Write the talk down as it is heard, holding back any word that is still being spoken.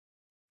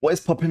What is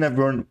poppin',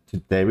 everyone?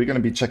 Today we're going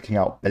to be checking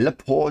out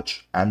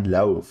Poarch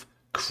Lauv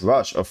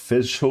Crush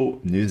official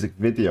music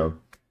video.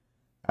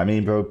 I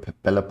mean, bro,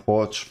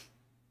 Poarch,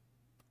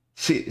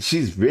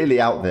 she's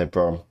really out there,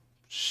 bro.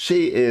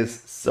 She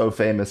is so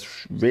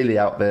famous, really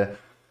out there.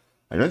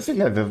 I don't think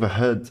I've ever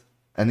heard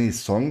any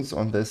songs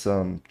on this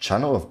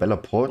channel of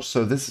Poarch,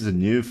 so this is a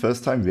new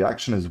first time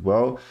reaction as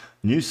well.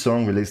 New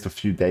song released a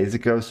few days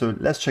ago, so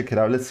let's check it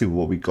out. Let's see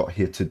what we got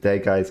here today,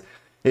 guys.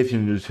 If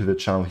you're new to the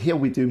channel, here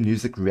we do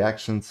music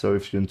reactions, so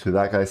if you're into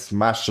that, guys,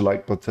 smash the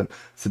like button,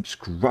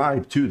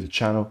 subscribe to the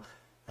channel,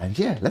 and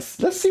yeah, let's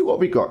see what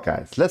we got,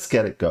 guys. Let's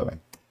get it going.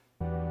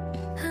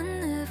 I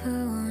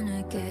never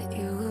wanna get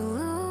you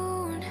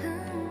alone.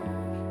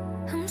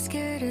 I'm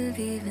scared of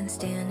even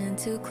standing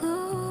too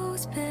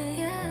close, but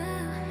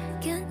yeah,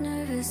 get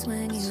nervous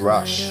when you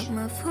Rush. light up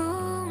my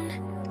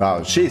phone.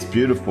 Oh, she's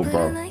beautiful,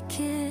 bro. I like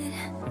it,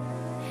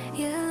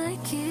 yeah, I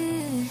like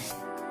it.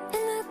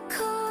 In the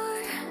car,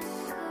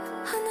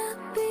 on the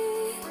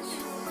beach,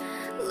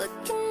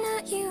 looking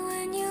at you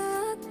and you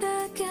look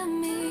back at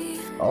me.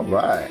 All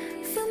right.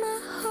 Feel my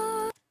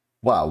heart.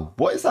 Wow,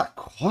 what is that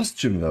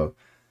costume though?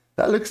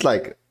 That looks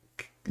like,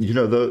 you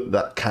know,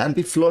 that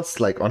candy floss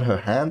like on her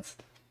hands.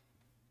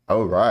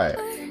 All right.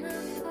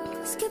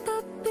 Skip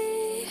a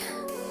beat,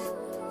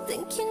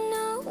 think you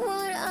know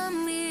what I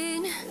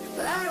mean,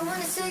 but I don't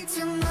wanna say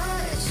too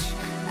much.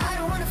 I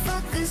don't wanna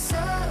fuck this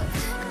up.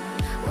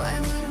 Why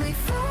would we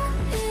fall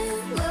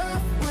in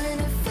love when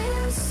it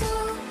feels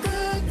so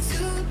good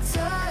to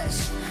touch?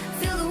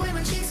 Feel the way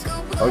my cheeks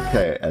go blind.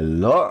 Okay, a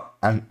lot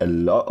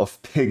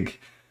of pink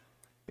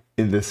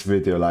in this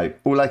video. Like,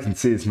 all I can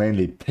see is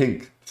mainly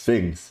pink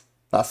things.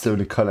 That's the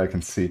only color I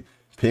can see.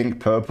 Pink,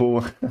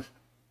 purple.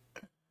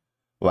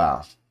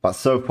 Wow. But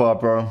so far,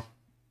 bro,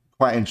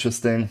 quite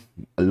interesting.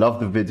 I love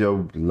the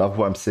video, love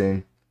what I'm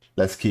seeing.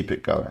 Let's keep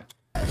it going.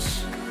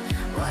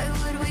 Why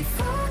would we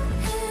fall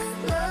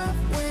in love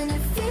when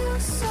it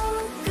feels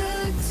so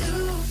good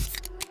to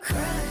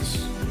crush?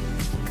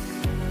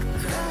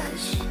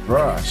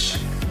 Rush.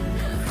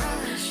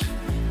 Crush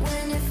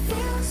when it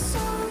feels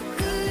so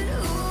good.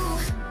 Ooh.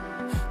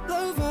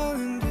 Love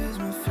Island is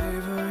my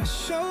favorite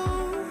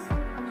show.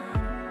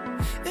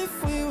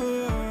 If we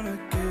were on,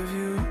 I'd give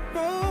you a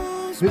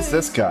rose. Who's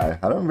this guy?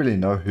 I don't really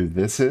know who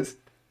this is.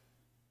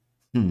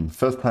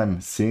 First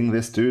time seeing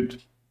this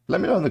dude. Let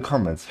me know in the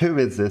comments. Who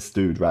is this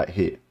dude right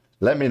here?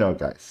 Let me know,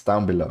 guys,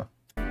 down below.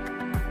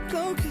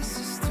 Blow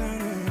kisses,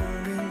 turn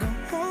around and go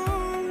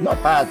home.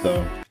 Not bad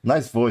though.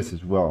 Nice voice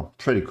as well.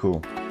 Pretty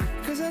cool.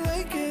 'Cause I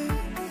like it.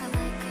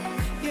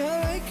 Yeah,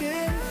 I like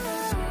it.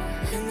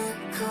 In the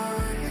car,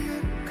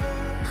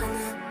 on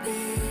the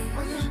beach,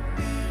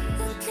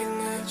 looking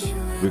at you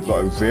and We've got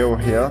a reel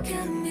here. look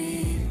at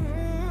me.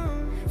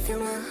 Feel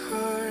my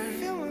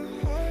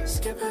heart,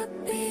 skip a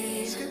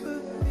beat,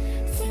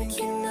 think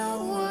you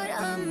know what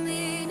I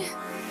mean.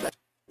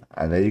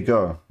 And there you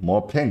go.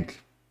 More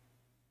pink.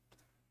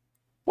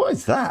 What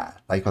is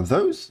that? Like, are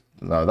those?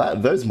 No,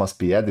 those must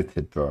be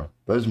edited, bro.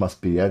 Those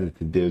must be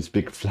edited. Those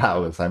big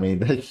flowers. I mean,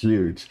 they're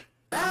huge.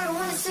 I don't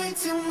wanna say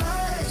too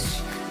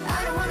much.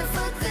 I don't wanna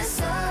fuck this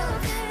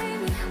up.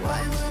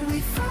 Why would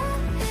we fall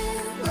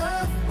in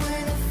love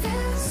when it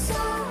feels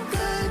so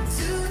good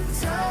to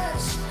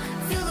touch?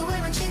 Feel the way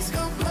my cheeks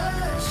go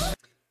blush.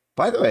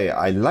 By the way,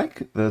 I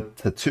like the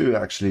tattoo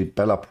actually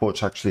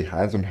Poarch actually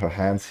has on her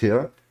hands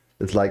here.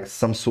 It's like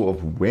some sort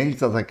of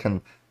wings, as I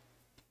can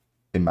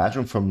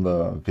imagine from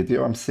the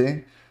video I'm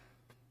seeing.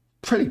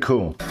 Pretty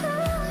cool.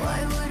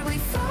 Why would we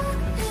fall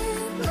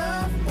in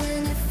love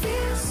when it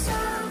feels so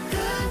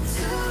good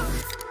to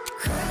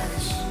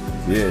crush?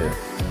 Yeah.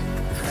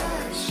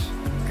 Crush,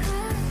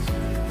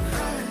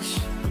 crush,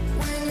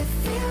 when it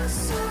feels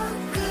so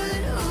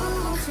good.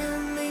 Ooh.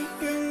 Tell me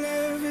you're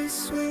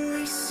nervous when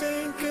we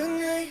say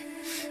goodnight.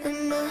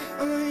 Am I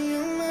on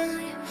your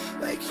mind?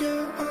 Like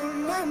you're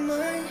on my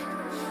mind.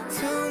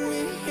 Tell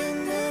me you're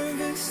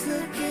nervous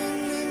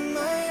looking in my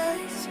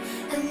eyes.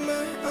 Am I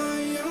on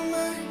your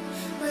mind?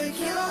 Like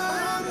you're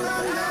on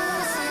my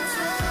mind.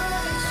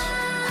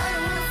 I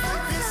don't wanna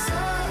fuck this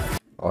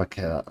up.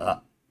 Okay,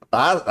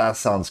 that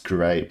sounds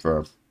great,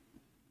 bro.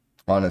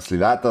 Honestly,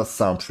 that does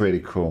sound pretty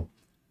cool.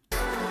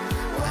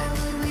 Why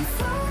would we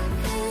fall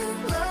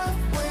in love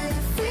when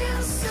it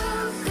feels so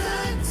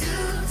good to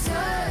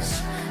touch?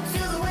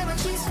 Feel the way my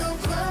cheeks go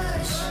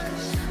blush.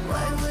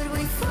 Why would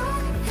we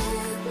fall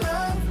in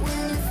love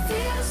when it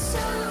feels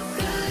so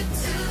good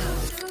to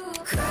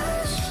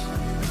crush?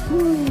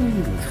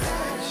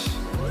 Crush,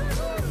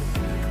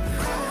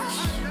 crush,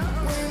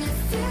 when it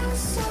feels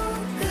so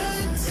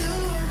good to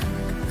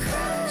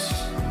crush,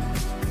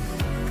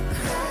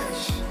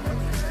 crush,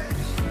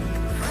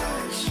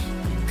 crush,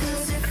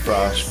 'cause it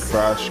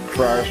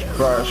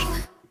Crush.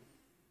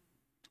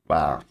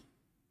 Wow.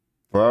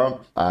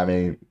 Bro, I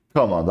mean,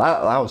 come on,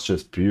 that was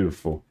just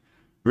beautiful.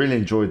 Really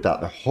enjoyed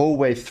that the whole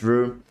way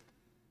through.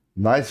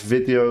 Nice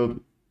video.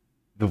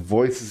 The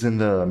voices in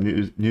the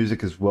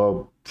music as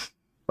well.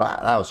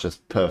 That was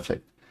just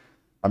perfect.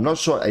 I'm not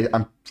sure.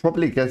 I'm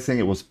probably guessing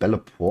it was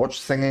Poarch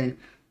singing.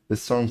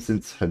 this song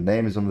since her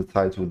name is on the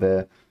title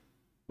there.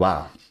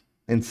 Wow,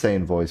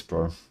 insane voice,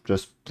 bro.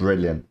 Just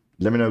brilliant.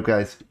 Let me know,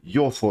 guys,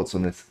 your thoughts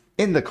on this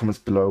in the comments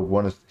below.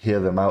 Want to hear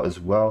them out as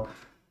well.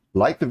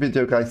 Like the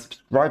video, guys,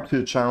 subscribe to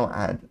the channel,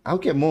 and I'll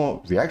get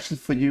more reactions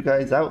for you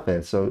guys out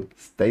there. So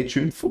stay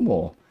tuned for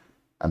more,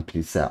 and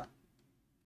peace out.